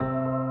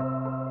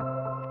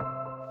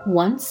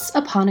Once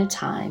upon a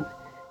time,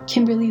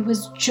 Kimberly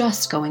was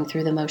just going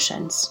through the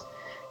motions.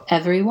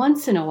 Every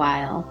once in a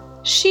while,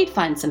 she'd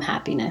find some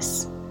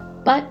happiness,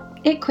 but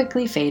it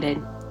quickly faded.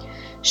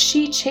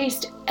 She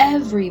chased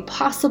every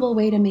possible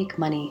way to make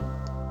money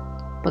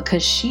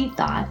because she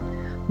thought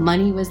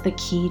money was the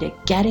key to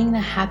getting the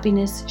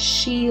happiness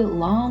she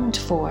longed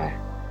for.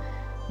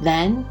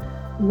 Then,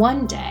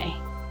 one day,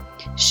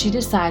 she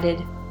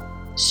decided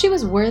she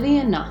was worthy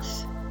enough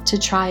to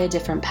try a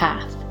different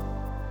path.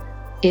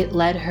 It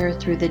led her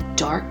through the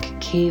dark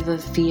cave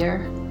of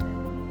fear,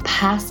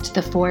 past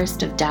the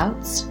forest of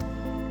doubts,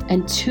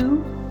 and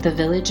to the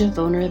village of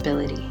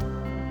vulnerability.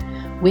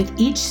 With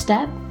each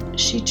step,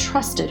 she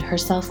trusted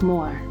herself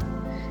more.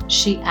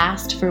 She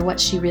asked for what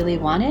she really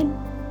wanted,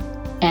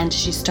 and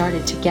she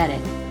started to get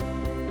it.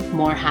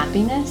 More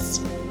happiness,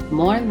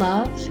 more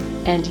love,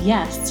 and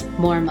yes,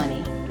 more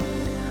money.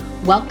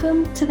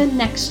 Welcome to the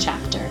next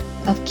chapter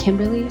of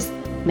Kimberly's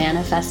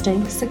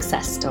Manifesting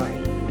Success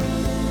Story.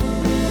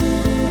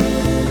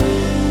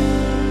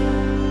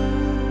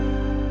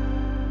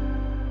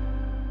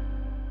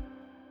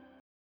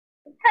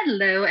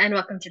 Hello, and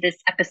welcome to this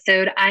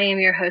episode. I am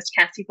your host,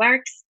 Cassie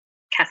Parks,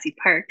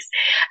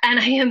 and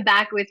I am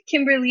back with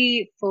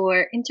Kimberly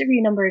for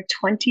interview number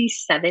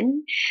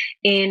 27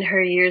 in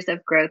her Years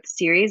of Growth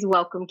series.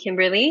 Welcome,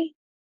 Kimberly.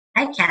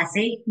 Hi,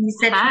 Cassie. You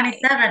said 27.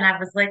 I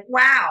was like,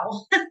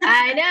 wow.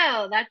 I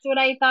know. That's what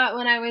I thought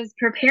when I was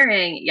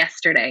preparing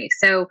yesterday.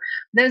 So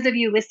those of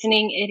you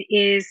listening, it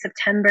is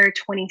September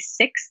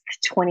 26th,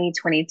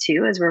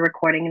 2022, as we're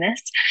recording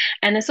this.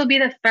 And this will be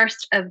the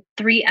first of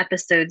 3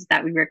 episodes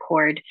that we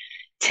record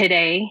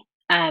today,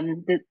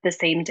 the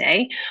same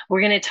day. We're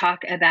going to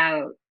talk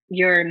about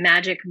your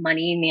magic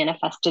money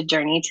manifested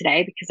journey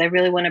today, because I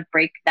really want to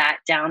break that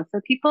down for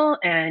people.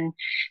 And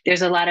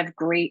there's a lot of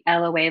great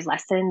LOA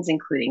lessons,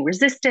 including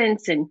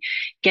resistance and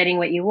getting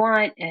what you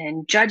want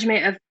and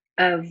judgment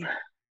of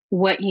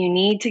what you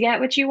need to get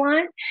what you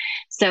want.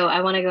 So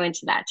I want to go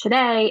into that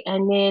today.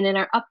 And then in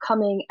our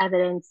upcoming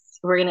evidence,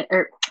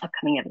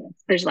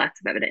 there's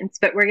lots of evidence,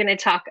 but we're going to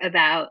talk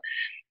about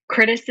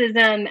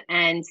criticism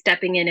and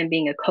stepping in and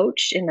being a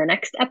coach in the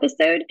next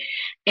episode.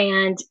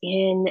 And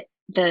in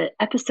the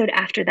episode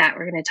after that,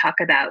 we're going to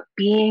talk about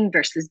being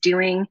versus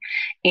doing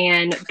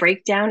and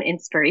break down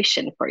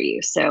inspiration for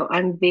you. So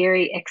I'm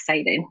very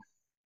excited.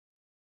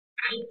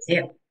 Me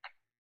too.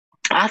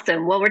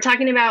 Awesome. Well, we're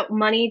talking about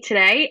money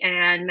today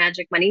and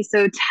magic money.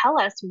 So tell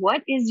us,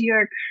 what is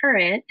your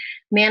current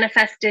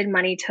manifested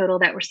money total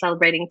that we're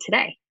celebrating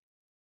today?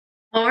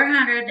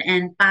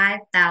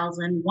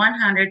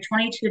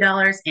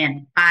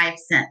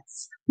 $405,122.05.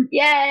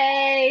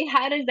 Yay!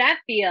 How does that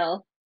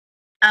feel?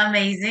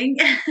 Amazing.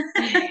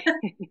 I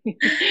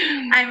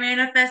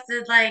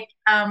manifested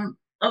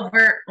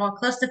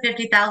close to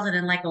 50,000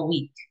 in like a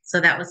week. So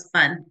that was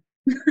fun.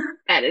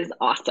 That is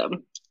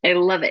awesome. I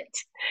love it.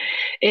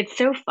 It's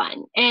so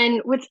fun. And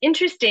what's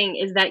interesting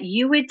is that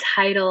you would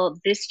title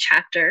this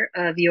chapter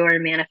of your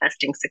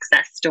manifesting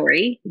success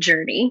story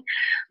journey,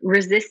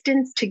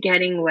 Resistance to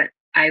Getting What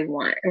I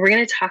Want. And we're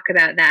going to talk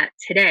about that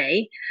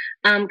today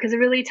because it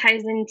really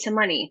ties into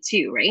money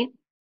too, right?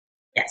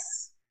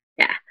 Yes.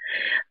 Yeah.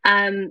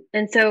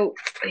 And so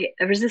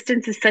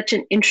resistance is such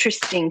an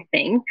interesting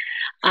thing,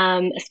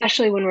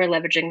 especially when we're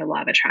leveraging the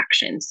law of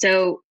attraction.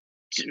 So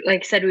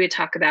like I said, we would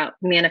talk about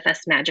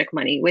Manifest Magic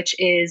Money, which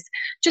is,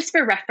 just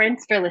for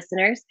reference for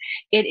listeners,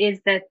 it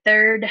is the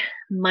 3rd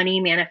money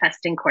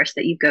manifesting course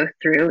that you go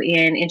through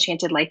in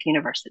Enchanted Life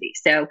University.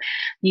 So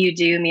you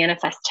do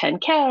Manifest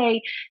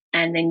 10K,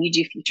 and then you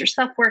do Future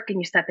Self work and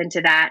you step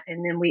into that.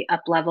 And then we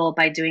up level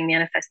by doing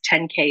Manifest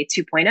 10K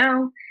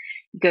 2.0.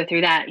 You go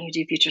through that and you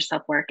do Future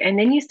Self work. And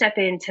then you step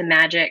into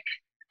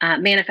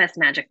Manifest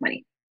Magic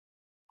Money.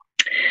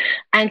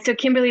 And so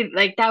Kimberly,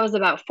 that was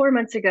about 4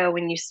 months ago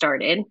when you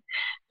started.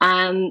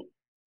 And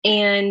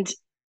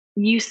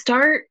you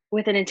start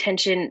with an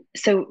intention.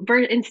 So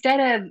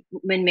instead of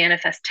when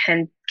manifest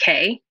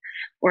 10K,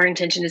 our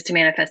intention is to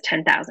manifest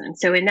 10,000.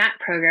 So in that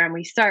program,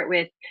 we start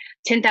with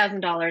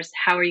 $10,000.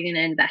 How are you going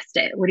to invest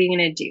it? What are you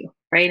going to do?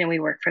 Right. And we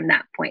work from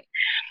that point.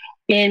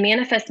 In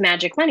Manifest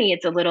Magic Money,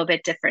 it's a little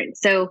bit different.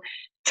 So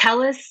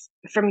tell us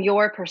from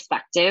your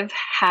perspective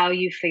how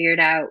you figured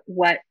out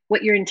what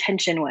your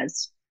intention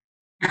was.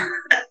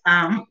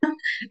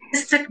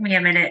 This took me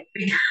a minute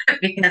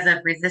because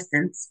of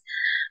resistance.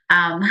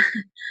 I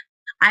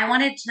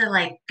wanted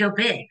to go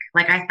big.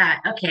 I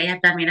thought, okay,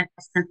 I've done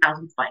Manifest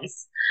 10,000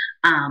 twice.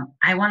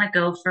 I want to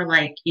go for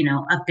a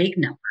big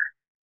number.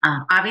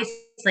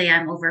 Obviously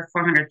I'm over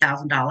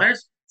 $400,000.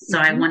 So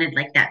I wanted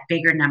that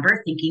bigger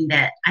number, thinking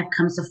that I've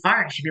come so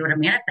far, I should be able to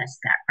manifest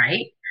that,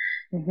 right?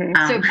 Mm-hmm.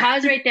 So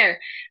pause right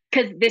there,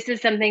 because this is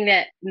something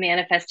that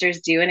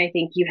manifestors do. And I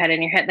think you had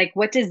in your head,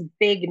 what does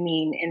big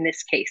mean in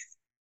this case?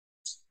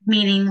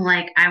 Meaning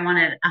I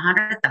wanted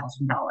 $100,000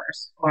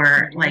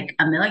 or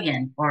 $1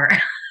 million or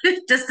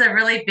just a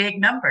really big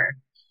number.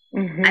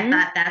 Mm-hmm. I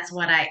thought that's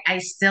what I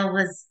still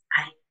was.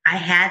 I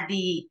had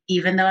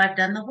even though I've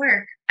done the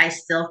work, I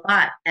still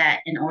thought that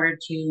in order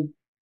to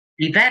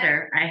be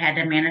better, I had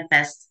to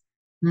manifest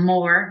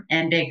more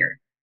and bigger.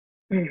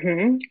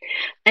 Hmm.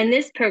 And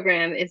this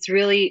program, it's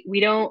really, we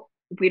don't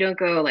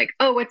go like,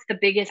 oh, what's the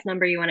biggest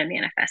number you want to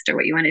manifest or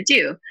what you want to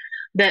do.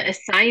 The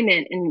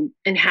assignment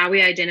and how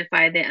we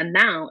identify the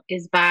amount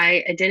is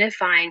by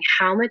identifying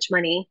how much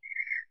money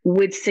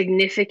would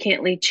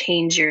significantly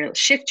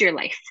shift your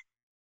life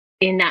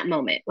in that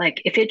moment.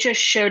 Like if it just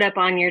showed up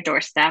on your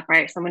doorstep,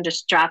 right? Someone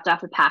just dropped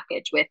off a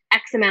package with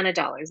X amount of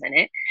dollars in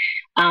it.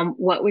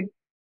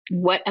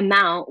 What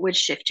amount would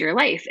shift your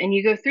life? And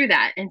you go through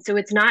that. And so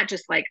it's not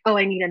just like, oh,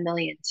 I need 1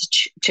 million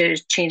to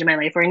change my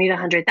life, or I need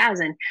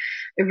 100,000.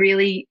 It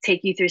really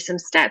take you through some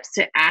steps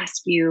to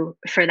ask you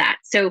for that.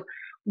 So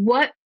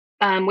what,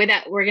 with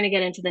that, we're going to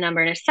get into the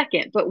number in a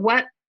second, but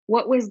what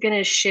was going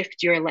to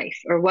shift your life,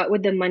 or what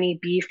would the money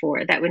be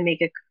for that would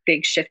make a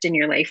big shift in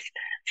your life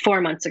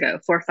 4 months ago,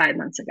 4 or 5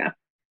 months ago?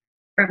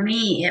 For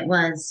me, it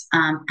was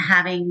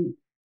having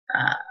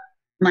uh,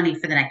 money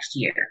for the next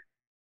year.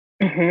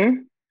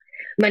 Mm-hmm.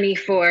 Money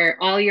for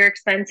all your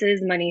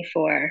expenses, money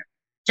for.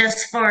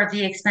 Just for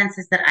the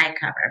expenses that I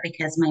cover,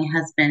 because my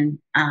husband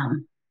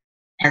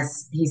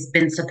has he's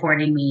been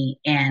supporting me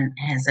and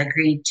has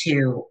agreed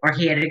to, or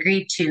he had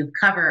agreed to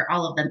cover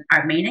all of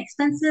our main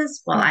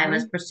expenses while I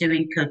was Mm-hmm.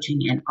 pursuing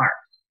coaching in art.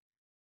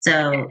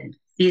 So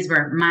these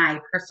were my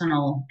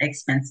personal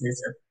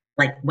expenses of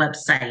like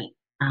website.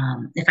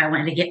 If I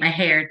wanted to get my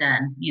hair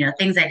done,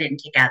 things I didn't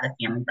take out of the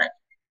family budget.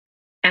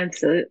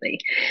 Absolutely.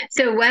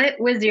 So, what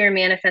was your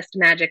manifest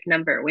magic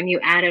number when you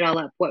add it all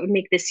up? What would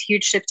make this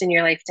huge shift in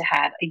your life to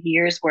have a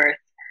year's worth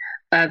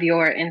of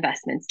your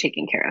investments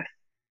taken care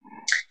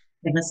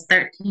It was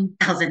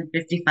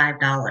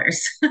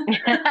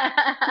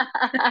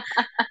 $13,055.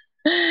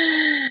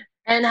 of?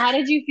 And how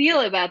did you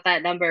feel about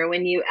that number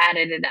when you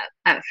added it up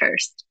at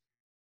first?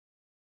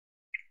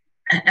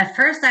 At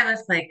first, I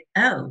was like,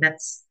 "Oh,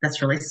 that's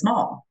really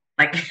small."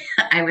 Like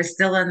I was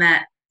still in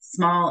that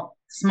small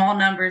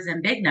numbers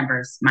and big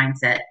numbers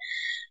mindset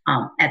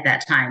at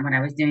that time when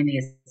I was doing the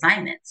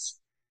assignments.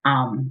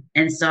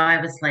 And so I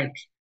was like,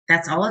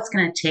 "That's all it's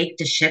going to take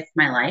to shift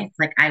my life."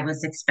 Like I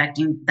was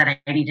expecting that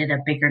I needed a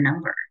bigger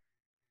number.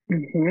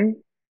 Hmm.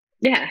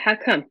 Yeah. How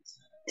come?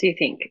 Do you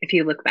think, if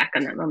you look back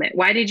on that moment,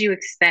 why did you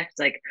expect,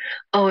 like,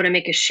 oh, to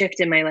make a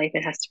shift in my life,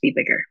 it has to be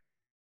bigger?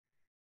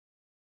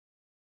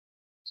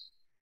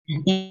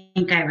 I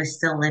think I was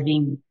still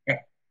living.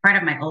 Part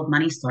of my old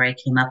money story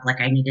came up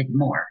like I needed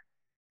more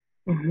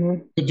Hmm.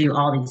 to do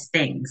all these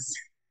things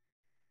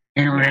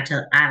in order Yeah.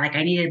 to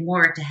I needed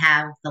more to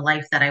have the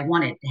life that I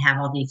wanted, to have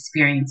all the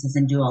experiences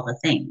and do all the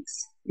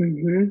things.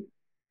 Hmm.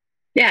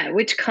 Yeah,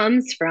 which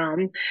comes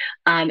from,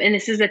 and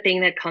this is a thing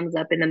that comes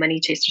up in the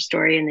money chaser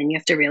story, and then you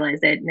have to realize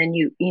it, and then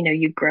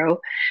you grow.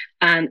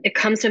 It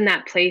comes from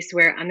that place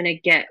where I'm going to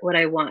get what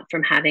I want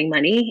from having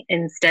money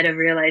instead of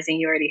realizing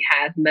you already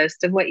have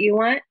most of what you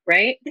want,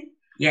 right?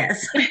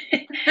 Yes.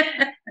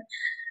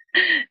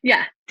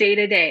 Yeah, day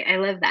to day. I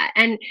love that.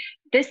 And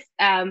this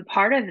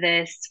part of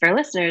this for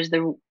listeners,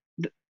 the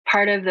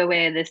part of the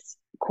way this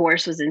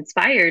course was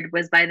inspired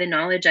was by the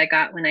knowledge I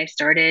got when I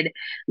started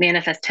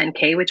Manifest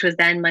 10K, which was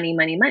then money,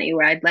 money, money,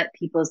 where I'd let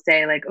people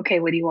say, like, okay,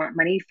 what do you want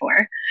money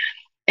for?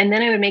 And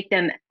then I would make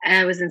them,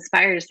 I was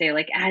inspired to say,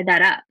 like, add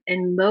that up.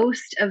 And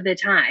most of the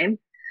time,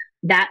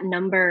 that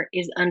number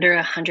is under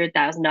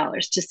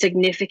 $100,000 to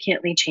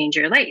significantly change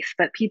your life.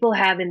 But people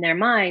have in their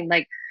mind,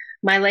 like,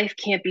 my life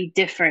can't be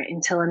different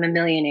until I'm a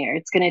millionaire.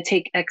 It's going to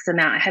take X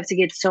amount. I have to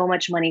get so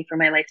much money for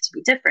my life to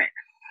be different.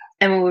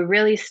 And when we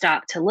really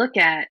stop to look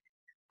at,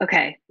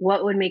 okay,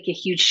 what would make a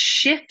huge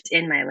shift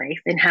in my life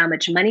and how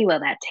much money will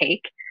that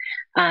take?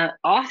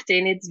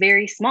 Often it's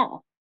very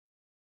small.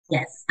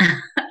 Yes.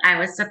 I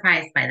was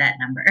surprised by that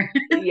number.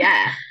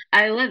 Yeah,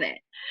 I love it.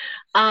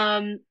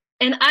 Um,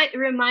 and I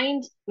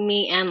remind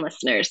me and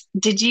listeners,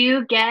 did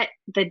you get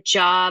the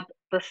job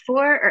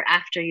before or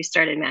after you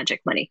started Magic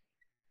Money?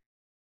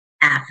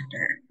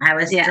 After I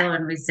was Yeah, still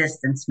in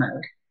resistance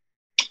mode.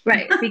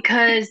 right.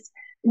 Because,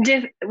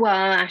 well,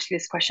 I'll ask you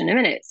this question in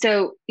a minute.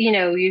 So,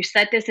 you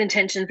set this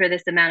intention for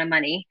this amount of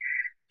money,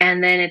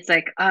 and then it's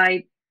like,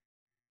 I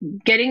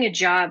getting a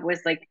job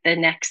was like the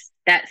next,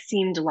 that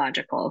seemed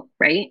logical,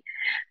 right?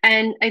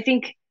 And I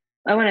think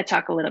I want to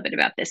talk a little bit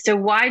about this. So,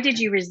 why did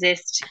you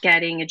resist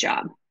getting a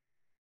job?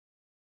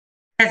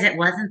 Because it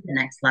wasn't the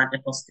next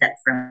logical step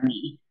for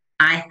me.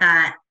 I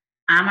thought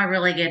I'm a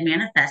really good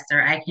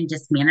manifester. I can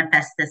just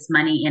manifest this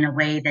money in a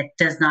way that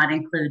does not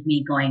include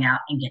me going out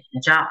and getting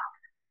a job.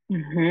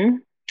 Hmm.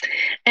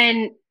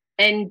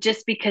 And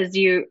just because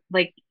you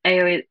like, I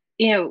always,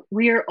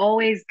 we are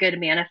always good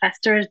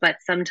manifestors, but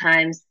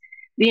sometimes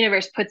the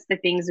universe puts the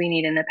things we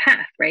need in the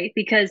path, right?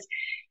 Because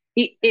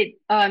oh,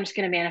 I'm just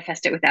going to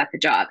manifest it without the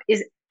job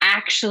is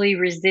actually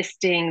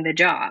resisting the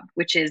job,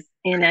 which is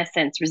in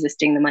essence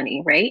resisting the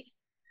money, right?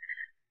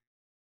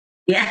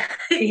 Yeah.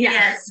 Yeah.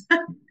 Yes.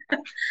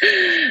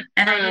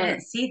 And I Uh,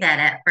 didn't see that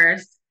at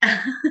first.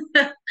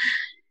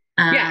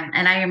 yeah.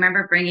 And I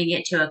remember bringing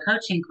it to a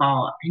coaching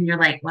call, and you're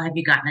like, "Well, have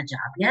you gotten a job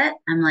yet?"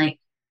 I'm like,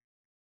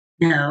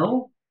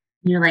 "No."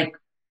 And you're like,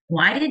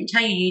 well, I didn't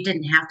tell you you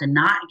didn't have to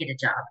not get a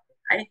job.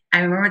 I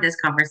remember this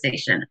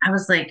conversation. I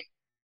was like,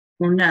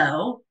 well,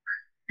 no.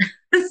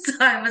 So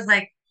I was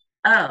like,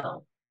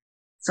 oh,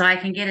 so I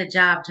can get a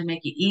job to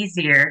make it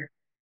easier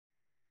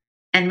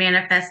and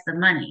manifest the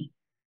money.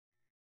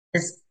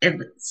 So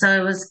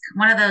it was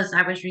one of those,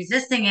 I was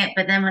resisting it,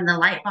 but then when the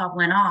light bulb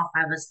went off,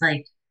 I was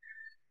like,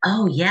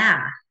 oh,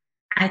 yeah,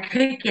 I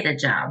could get a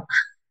job,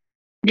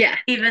 Yeah.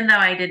 even though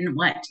I didn't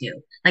want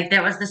to. Like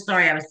that was the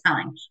story I was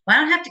telling. Well,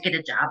 I don't have to get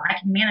a job. I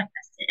can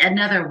manifest it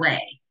another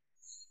way.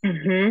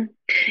 hmm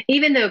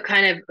Even though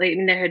kind of like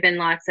there had been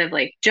lots of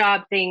like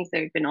job things,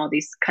 there had been all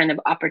these kind of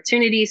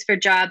opportunities for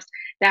jobs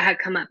that had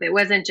come up. It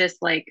wasn't just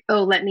like,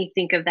 oh, let me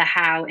think of the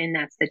how and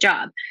that's the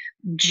job.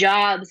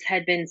 Jobs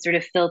had been sort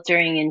of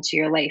filtering into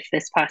your life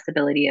this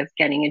possibility of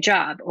getting a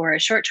job or a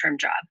short-term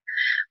job,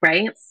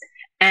 right?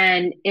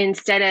 And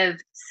instead of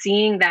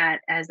seeing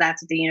that as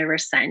that's what the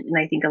universe sent, and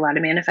I think a lot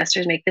of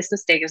manifestors make this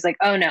mistake, it's like,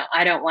 oh no,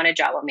 I don't want a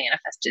job, I'll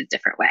manifest it a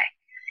different way,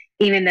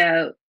 even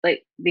though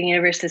like the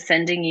universe is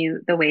sending you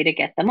the way to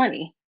get the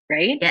money,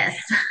 right?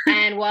 Yes.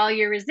 And while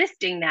you're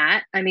resisting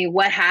that, I mean,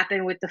 what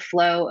happened with the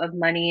flow of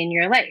money in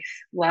your life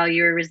while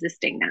you were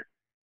resisting that?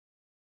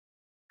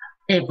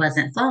 It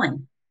wasn't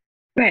flowing.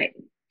 Right.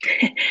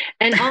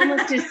 And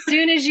almost as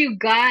soon as you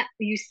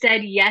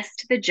said yes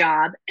to the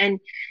job, and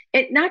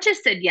it not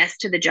just said yes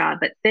to the job,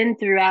 but then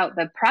throughout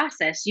the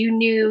process, you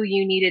knew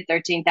you needed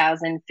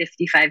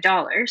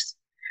 $13,055,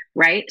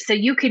 right? So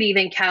you could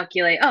even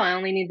calculate, oh, I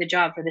only need the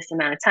job for this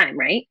amount of time,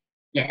 right?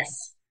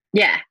 Yes.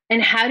 Yeah.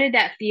 And how did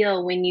that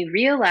feel when you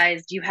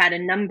realized you had a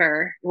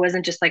number? It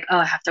wasn't just like, oh,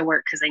 I have to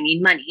work because I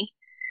need money.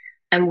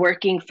 I'm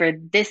working for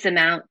this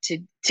amount to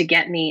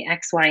get me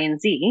X, Y,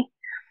 and Z.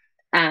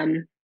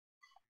 Um,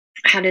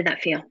 how did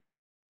that feel?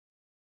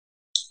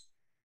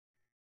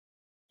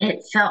 It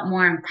felt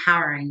more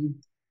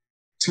empowering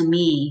to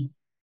me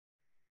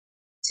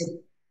to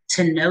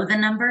to know the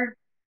number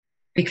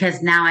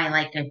because now I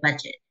like a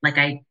budget. Like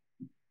I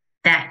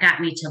that got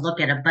me to look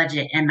at a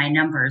budget and my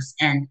numbers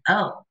and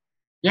oh,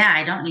 yeah,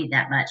 I don't need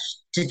that much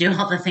to do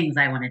all the things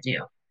I want to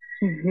do.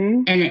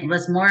 Mm-hmm. And it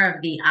was more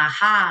of the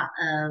aha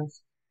of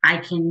I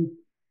can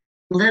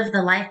live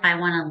the life I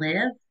want to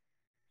live.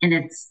 And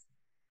it's,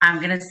 I'm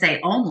going to say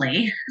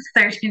only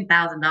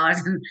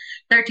 $13,000 and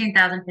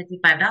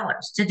 $13,055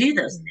 to do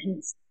those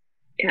things.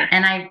 Yeah.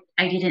 And I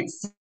didn't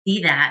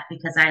see that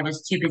because I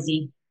was too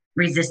busy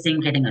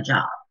resisting getting a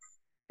job.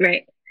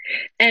 Right.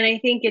 And I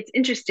think it's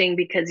interesting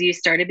because you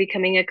started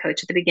becoming a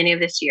coach at the beginning of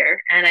this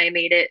year. And I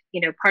made it,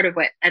 part of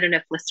what I don't know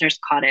if listeners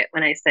caught it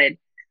when I said,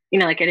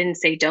 like I didn't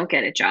say don't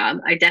get a job.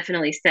 I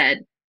definitely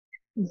said,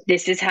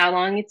 this is how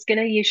long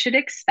you should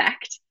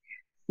expect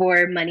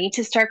for money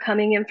to start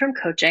coming in from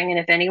coaching. And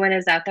if anyone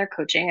is out there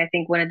coaching, I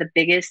think one of the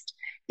biggest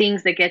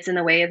things that gets in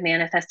the way of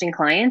manifesting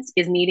clients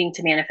is needing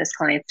to manifest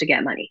clients to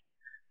get money.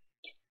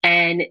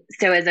 And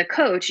so as a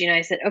coach,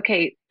 I said,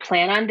 okay,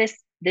 plan on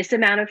this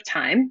amount of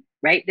time,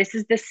 right? This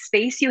is the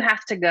space you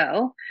have to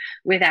go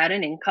without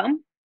an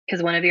income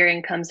because one of your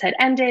incomes had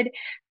ended.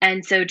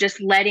 And so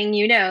just letting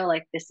you know,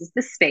 like, this is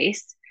the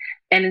space.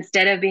 And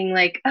instead of being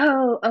like,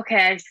 oh, okay,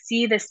 I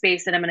see the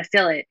space and I'm going to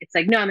fill it. It's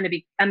like, no, I'm going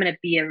to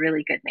be a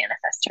really good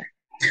manifester.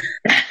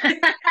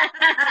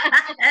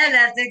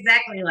 That's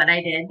exactly what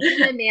I did.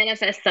 To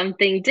manifest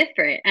something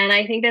different. And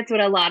I think that's what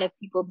a lot of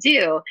people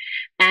do.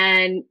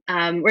 And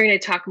we're going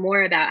to talk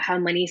more about how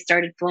money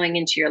started flowing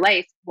into your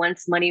life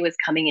once money was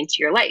coming into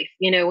your life.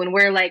 When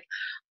we're like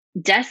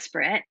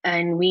desperate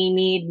and we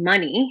need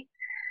money,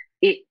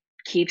 it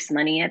keeps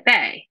money at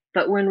bay.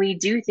 But when we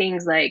do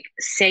things like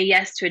say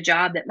yes to a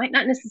job that might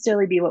not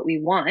necessarily be what we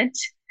want,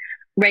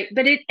 right?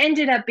 But it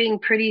ended up being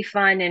pretty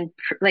fun and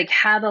like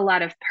have a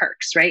lot of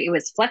perks, right? It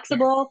was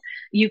flexible.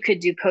 Yes. You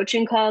could do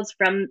coaching calls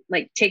from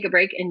like take a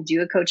break and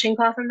do a coaching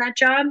call from that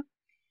job.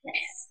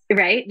 Yes.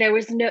 Right. There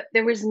was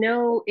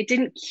no, it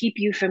didn't keep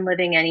you from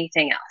living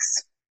anything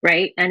else.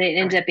 Right. And it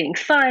ended up being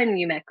fun.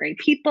 You met great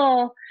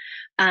people.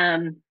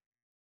 And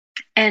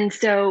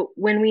so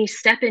when we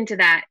step into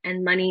that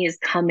and money is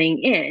coming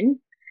in,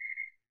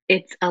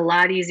 it's a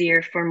lot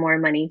easier for more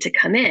money to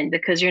come in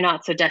because you're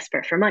not so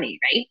desperate for money,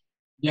 right?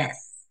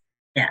 Yes.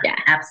 Yeah.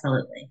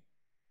 Absolutely.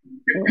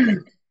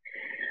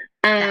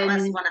 That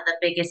was one of the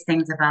biggest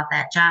things about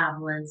that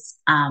job was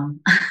I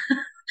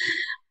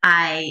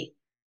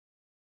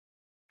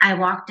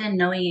walked in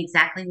knowing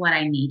exactly what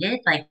I needed.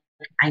 Like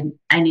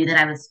I knew that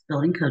I was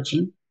building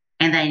coaching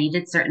and I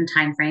needed certain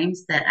time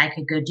frames that I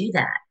could go do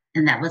that.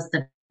 And that was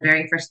the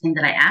very first thing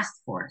that I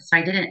asked for. So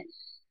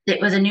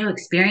it was a new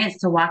experience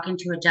to walk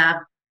into a job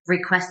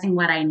requesting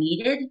what I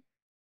needed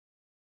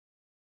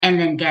and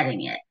then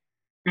getting it.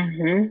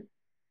 Mm-hmm.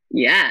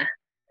 Yeah.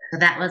 So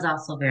that was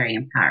also very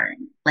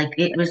empowering. Like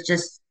it was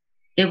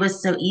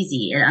so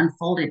easy. It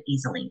unfolded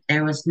easily. I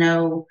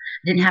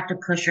didn't have to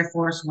push or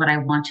force what I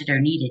wanted or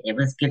needed. It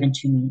was given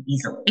to me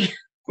easily.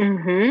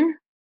 Mm-hmm.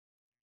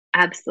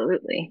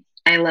 Absolutely.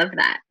 I love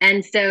that.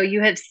 And so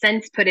you have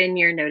since put in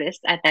your notice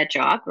at that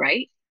job,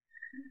 right?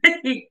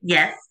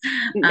 Yes.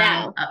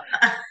 No.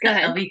 Go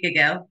ahead. A week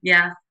ago.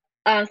 Yeah.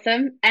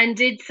 Awesome. And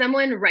did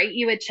someone write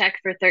you a check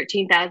for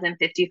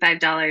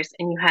 $13,055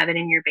 and you have it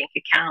in your bank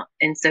account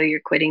and so you're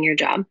quitting your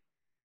job?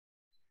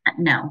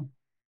 No,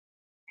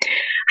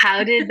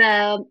 How did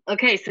the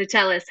okay, so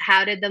tell us,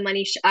 how did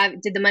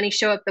did the money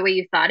show up the way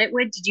you thought it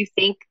would? Did you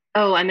think,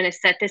 "Oh, I'm going to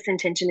set this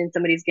intention and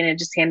somebody's going to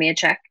just hand me a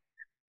check?"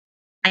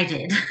 I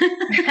did.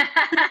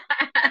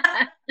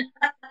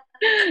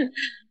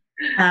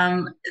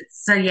 Um,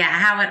 so yeah,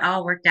 how it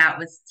all worked out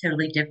was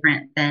totally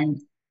different than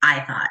I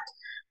thought.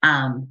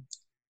 Um,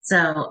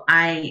 so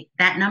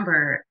that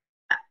number,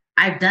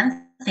 I've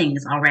done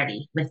things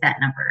already with that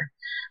number.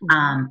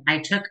 Mhm. I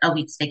took a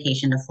week's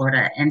vacation to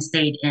Florida and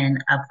stayed in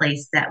a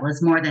place that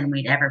was more than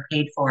we'd ever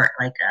paid for,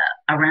 like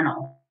a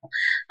rental.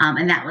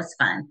 And that was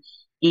fun.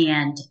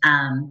 And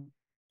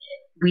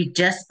we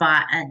just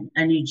bought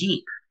a new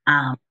Jeep,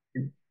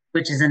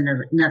 which is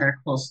another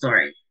cool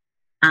story.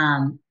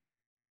 Um,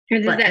 Or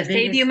does but the that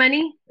save you biggest,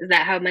 money? Is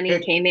that how money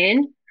it, came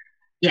in?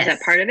 Is that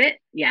yes, part of it?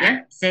 Yeah.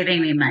 yep,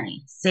 saving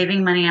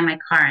money on my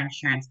car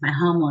insurance, my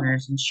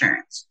homeowner's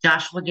insurance,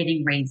 Joshua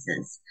getting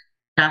raises,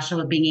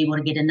 Joshua being able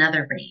to get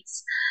another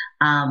raise.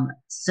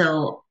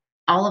 So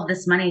all of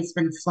this money has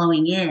been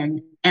flowing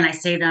in, and I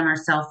saved on our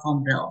cell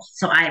phone bill.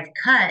 So I've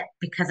cut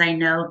because I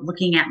know,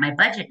 looking at my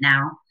budget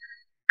now,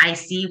 I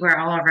see where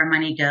all of our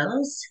money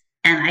goes,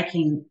 and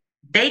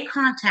they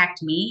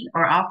contact me,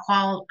 or I'll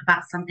call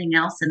about something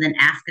else and then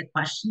ask a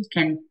question.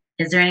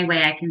 Is there any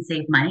way I can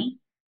save money?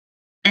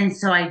 And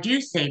so I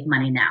do save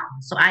money now.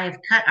 So I have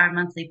cut our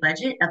monthly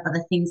budget of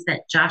the things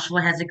that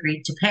Joshua has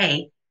agreed to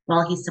pay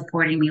while he's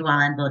supporting me while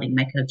I'm building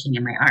my coaching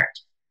and my art.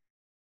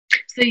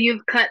 So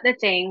you've cut the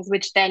things,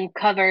 which then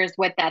covers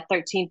what that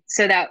 13,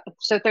 so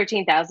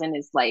 13,000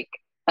 is like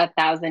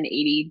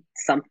 1,080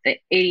 something,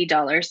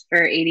 $80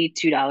 or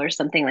 $82,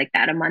 something like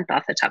that a month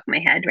off the top of my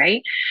head,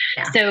 right?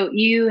 Yeah. So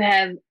you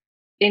have,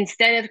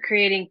 instead of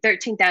creating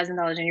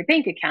 $13,000 in your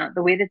bank account,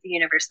 the way that the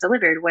universe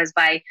delivered was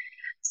by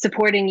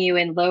supporting you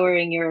and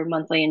lowering your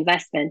monthly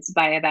investments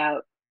by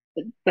about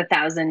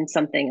 1,000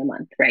 something a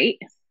month, right?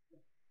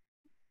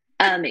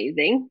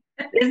 Amazing.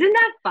 Isn't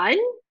that fun?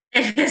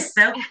 It is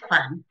so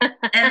fun. And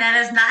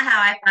that is not how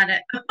I thought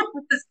it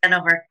was going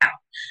to work out.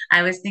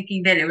 I was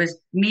thinking that it was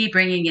me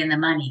bringing in the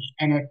money,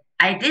 and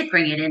I did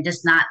bring it in,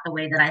 just not the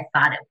way that I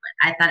thought it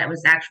would. I thought it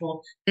was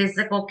actual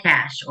physical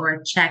cash or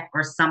a check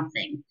or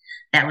something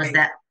that was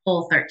that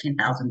full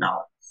 $13,000.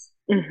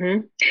 Hmm.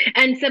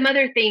 And some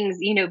other things,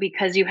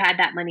 because you had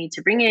that money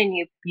to bring in,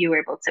 you were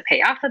able to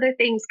pay off other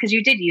things because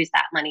you did use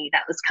that money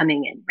that was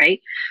coming in,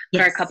 right? For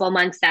a Yes. couple of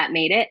months that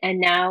made it.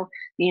 And now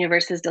the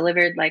universe has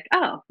delivered like,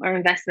 oh, our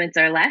investments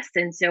are less.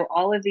 And so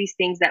all of these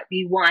things that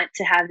we want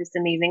to have this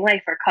amazing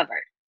life are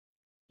covered.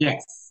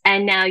 Yes.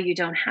 And now you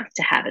don't have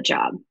to have a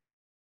job.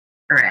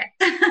 Correct.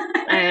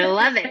 I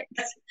love it.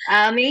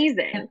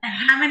 Amazing.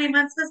 How many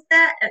months was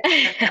that?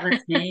 That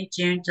was May,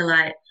 June,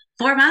 July.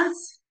 4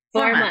 months?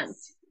 Four 4 months.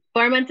 months.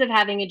 4 months of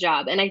having a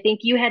job. And I think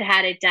you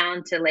had it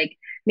down to like,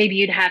 maybe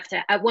you'd have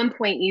to, at one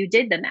point you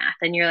did the math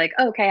and you're like,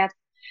 oh, okay, I'm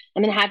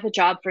going to have the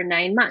job for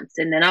 9 months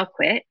and then I'll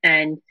quit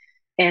and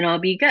I'll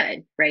be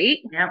good. Right.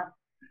 Yep.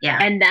 Yeah.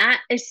 And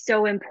that is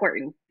so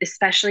important,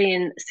 especially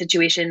in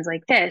situations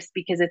like this,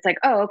 because it's like,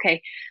 oh,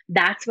 okay,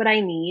 that's what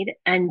I need.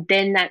 And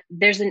then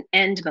there's an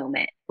end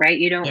moment, right?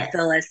 You don't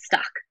feel Yes. as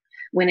stuck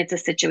when it's a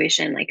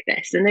situation like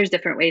this. And there's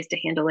different ways to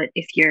handle it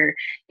if you're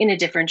in a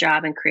different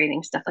job and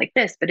creating stuff like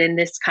this. But in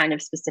this kind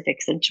of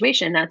specific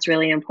situation, that's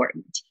really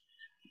important.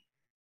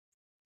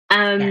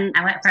 Yeah. Um,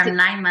 I went so, from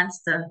 9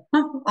 months to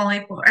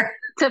only four.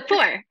 to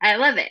four, I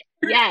love it.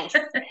 Yes.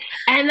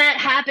 And that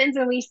happens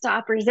when we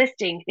stop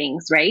resisting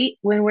things, right?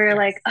 When we're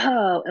like, Yes.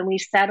 oh, and we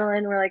settle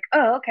in, we're like,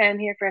 oh, okay, I'm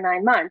here for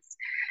 9 months.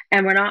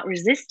 And we're not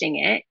resisting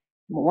it,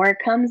 more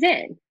comes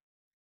in.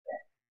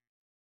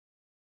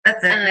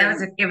 That's it.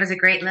 Um, It was a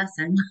great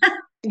lesson.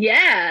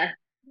 yeah,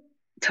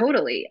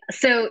 totally.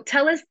 So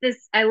tell us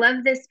this. I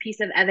love this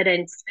piece of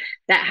evidence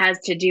that has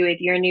to do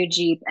with your new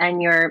Jeep and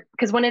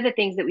because one of the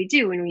things that we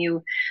do when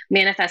you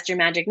manifest your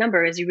magic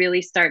number is you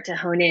really start to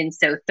hone in.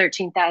 So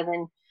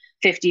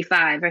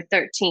 13,055 or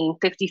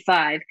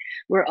 1355,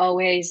 we're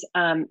always,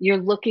 you're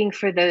looking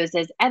for those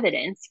as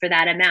evidence for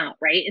that amount,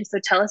 right? And so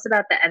tell us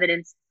about the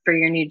evidence for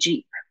your new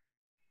Jeep.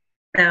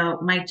 So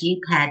my Jeep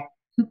had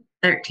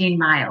 13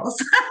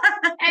 miles.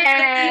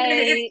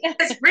 Hey.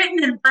 It's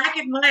written in black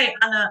and white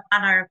on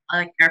our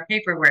like our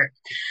paperwork.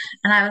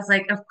 And I was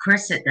like, of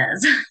course it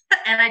does.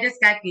 And I just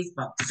got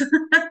goosebumps.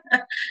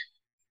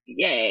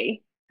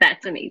 Yay.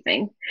 That's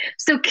amazing.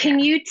 So, can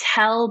Yeah. you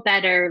tell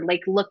better,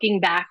 like looking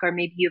back, or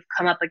maybe you've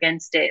come up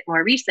against it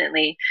more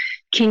recently?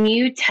 Can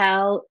you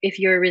tell if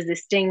you're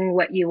resisting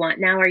what you want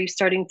now? Are you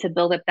starting to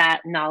build up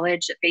that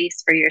knowledge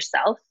base for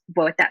yourself,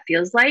 what that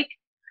feels like?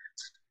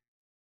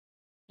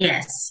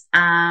 Yes.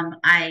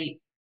 I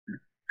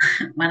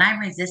when I'm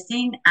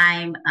resisting,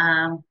 I'm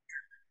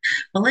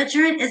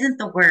belligerent isn't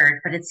the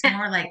word, but it's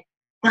more like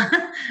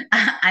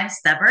I'm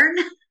stubborn.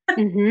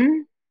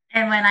 Mm-hmm.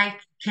 And when I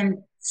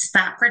can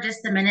stop for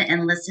just a minute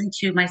and listen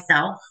to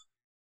myself,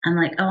 I'm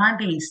like, oh, I'm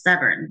being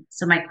stubborn.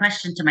 So my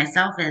question to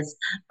myself is,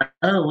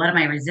 oh, what am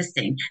I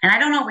resisting? And I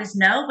don't always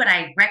know, but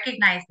I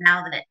recognize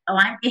now that, oh,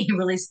 I'm being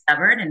really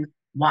stubborn and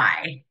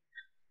why?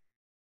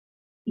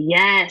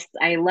 Yes,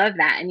 I love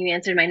that. And you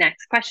answered my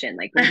next question.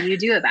 Like, what do you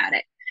do about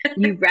it?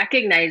 You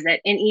recognize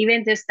it. And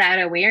even just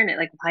that awareness,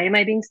 like, why am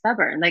I being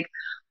stubborn? Like,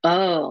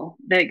 oh,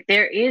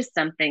 there is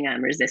something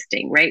I'm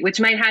resisting, right? Which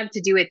might have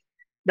to do with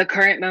the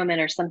current moment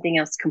or something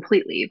else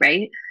completely,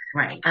 right?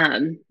 Right.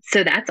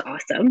 So that's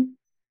awesome.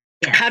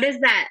 Yes. How does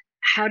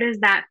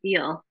that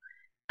feel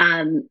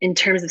in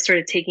terms of sort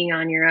of taking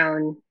on your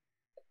own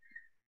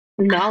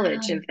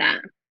knowledge of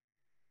that?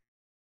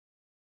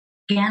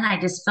 Again, I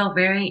just feel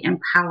very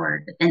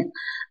empowered. And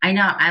I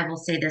know I will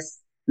say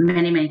this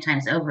many, many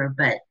times over,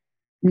 but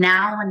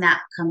now when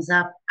that comes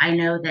up, I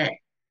know that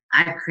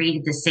I've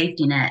created the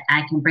safety net.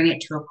 I can bring it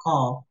to a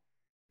call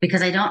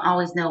because I don't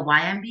always know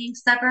why I'm being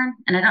stubborn.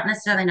 And I don't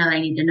necessarily know that I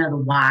need to know the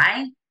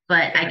why,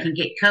 but I can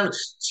get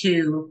coached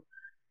to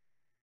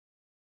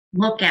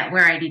look at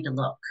where I need to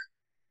look.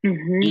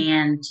 Mm-hmm.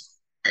 And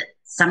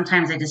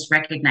sometimes I just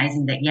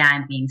recognizing that, yeah,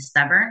 I'm being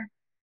stubborn.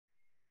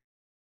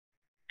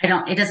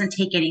 It doesn't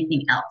take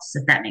anything else,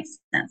 if that makes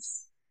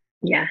sense.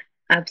 Yeah,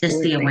 Just the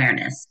absolutely.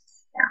 awareness.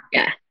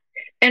 Yeah.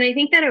 And I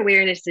think that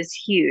awareness is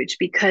huge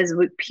because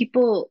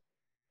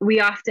we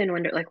often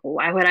wonder, like, well,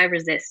 why would I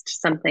resist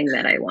something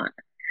that I want?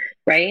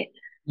 Right.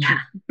 Yeah.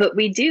 But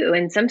we do.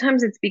 And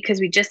sometimes it's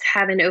because we just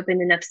haven't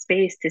opened enough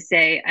space to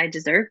say, I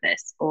deserve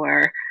this,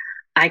 or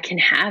I can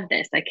have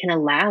this. I can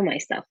allow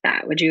myself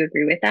that. Would you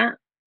agree with that?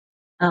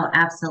 Oh,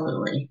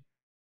 absolutely.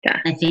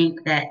 Yeah. I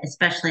think that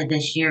especially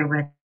this year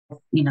with,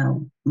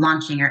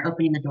 launching or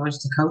opening the doors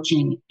to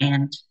coaching.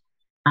 And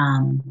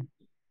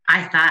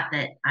I thought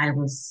that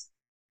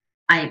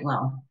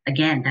well,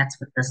 again, that's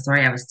what the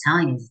story I was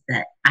telling is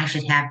that I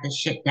should have this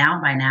shit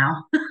down by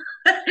now.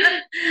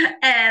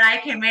 And I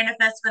can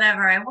manifest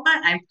whatever I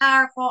want. I'm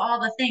powerful, all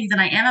the things.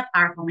 And I am a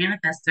powerful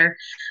manifester,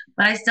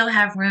 but I still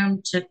have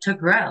room to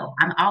grow.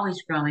 I'm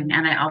always growing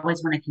and I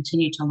always want to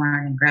continue to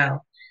learn and grow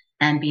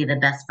and be the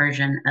best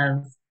version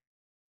of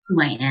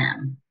who I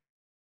am.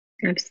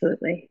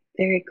 Absolutely.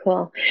 Very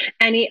cool.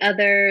 Any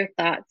other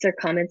thoughts or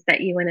comments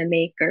that you want to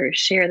make or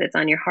share that's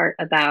on your heart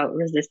about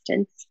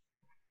resistance?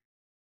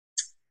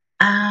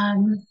 I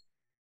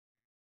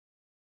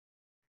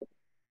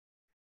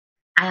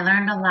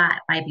learned a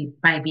lot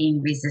by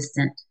being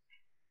resistant.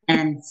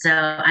 And so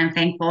I'm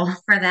thankful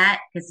for that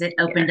because it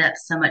opened up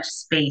so much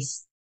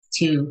space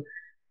to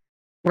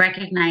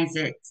recognize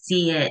it,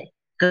 see it,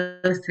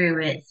 go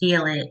through it,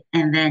 feel it,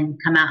 and then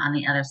come out on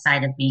the other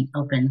side of being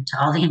open to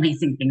all the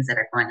amazing things that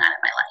are going on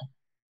in my life.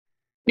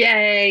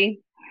 Yay.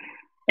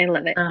 I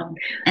love it.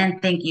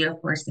 And thank you,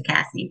 of course, to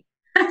Cassie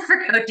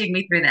for coaching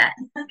me through that.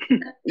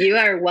 You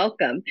are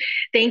welcome.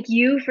 Thank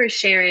you for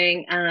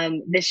sharing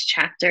this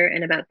chapter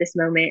and about this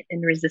moment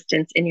in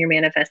resistance in your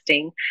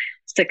manifesting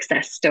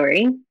success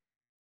story.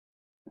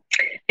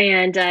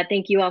 And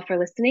thank you all for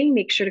listening.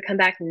 Make sure to come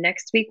back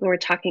next week when we're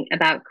talking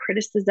about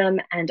criticism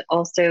and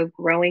also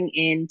growing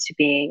into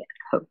being a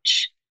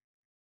coach.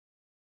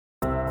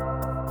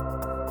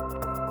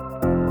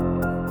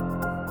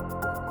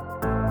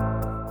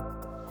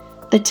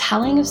 The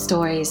telling of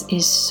stories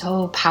is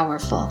so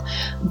powerful,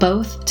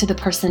 both to the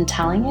person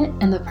telling it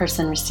and the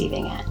person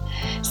receiving it.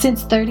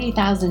 Since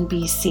 30,000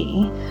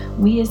 BC,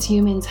 we as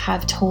humans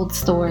have told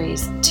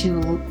stories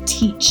to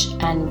teach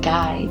and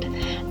guide.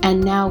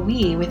 And now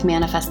we, with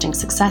Manifesting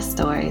Success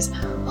Stories,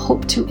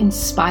 hope to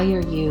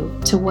inspire you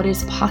to what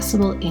is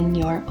possible in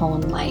your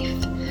own life.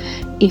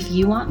 If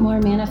you want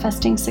more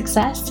manifesting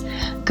success,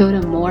 go to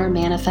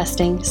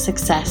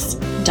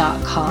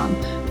moremanifestingsuccess.com,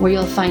 where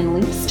you'll find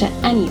links to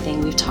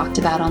anything we've talked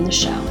about on the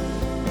show.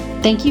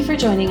 Thank you for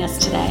joining us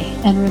today,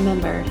 and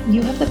remember,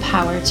 you have the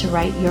power to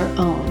write your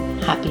own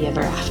happy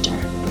ever after.